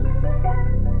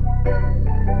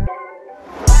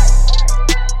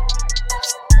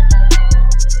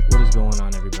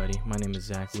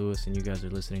Zach Lewis, and you guys are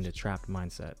listening to Trapped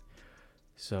Mindset.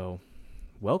 So,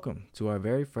 welcome to our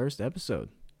very first episode.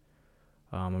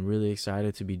 I'm really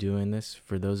excited to be doing this.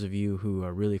 For those of you who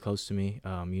are really close to me,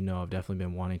 you know I've definitely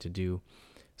been wanting to do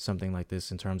something like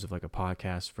this in terms of like a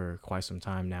podcast for quite some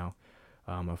time now.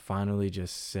 I finally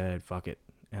just said, fuck it,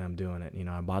 and I'm doing it. You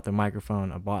know, I bought the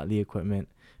microphone, I bought the equipment,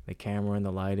 the camera and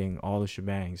the lighting, all the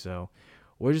shebang. So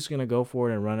we're just going to go for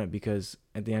it and run it because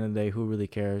at the end of the day, who really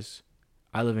cares?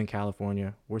 I live in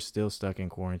California. We're still stuck in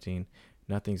quarantine.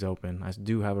 Nothing's open. I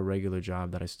do have a regular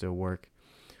job that I still work,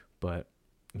 but,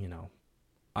 you know,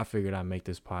 I figured I'd make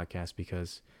this podcast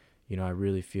because, you know, I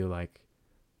really feel like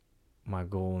my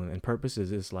goal and purpose of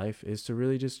this life is to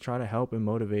really just try to help and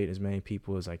motivate as many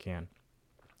people as I can.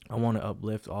 I want to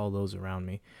uplift all those around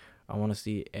me. I want to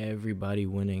see everybody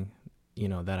winning, you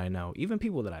know, that I know, even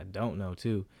people that I don't know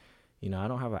too. You know, I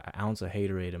don't have an ounce of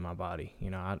haterade in my body.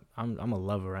 You know, I'm a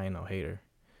lover. I ain't no hater.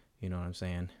 You know what I'm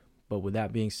saying? But with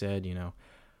that being said, you know,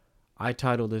 I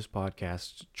titled this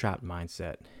podcast Trapped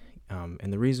Mindset.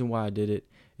 And the reason why I did it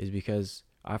is because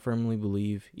I firmly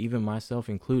believe, even myself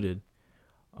included,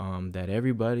 that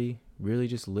everybody really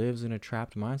just lives in a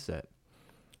trapped mindset.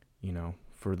 You know,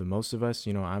 for the most of us,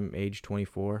 you know, I'm age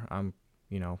 24. I'm,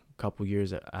 you know, a couple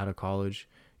years out of college,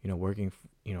 you know, working,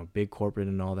 you know, big corporate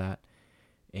and all that.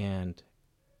 And,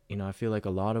 you know, I feel like a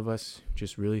lot of us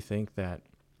just really think that,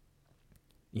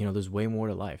 you know, there's way more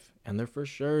to life. And there for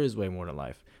sure is way more to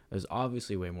life. There's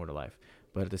obviously way more to life.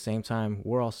 But at the same time,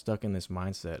 we're all stuck in this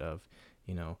mindset of,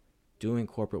 you know, doing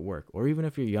corporate work. Or even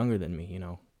if you're younger than me, you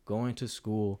know, going to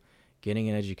school, getting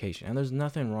an education. And there's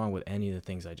nothing wrong with any of the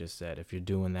things I just said. If you're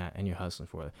doing that and you're hustling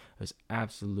for it, there's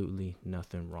absolutely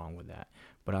nothing wrong with that.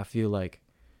 But I feel like,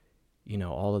 you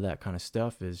know, all of that kind of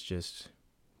stuff is just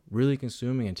really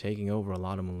consuming and taking over a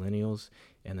lot of millennials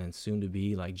and then soon to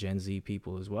be like Gen Z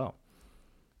people as well.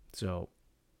 So,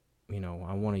 you know,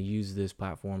 I want to use this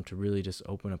platform to really just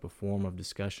open up a form of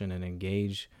discussion and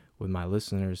engage with my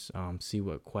listeners, see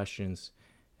what questions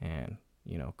and,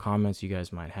 you know, comments you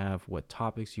guys might have, what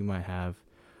topics you might have.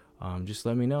 Just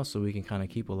let me know so we can kind of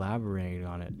keep elaborating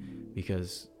on it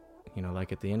because, you know,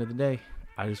 like at the end of the day,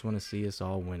 I just want to see us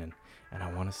all winning and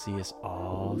I want to see us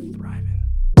all thriving.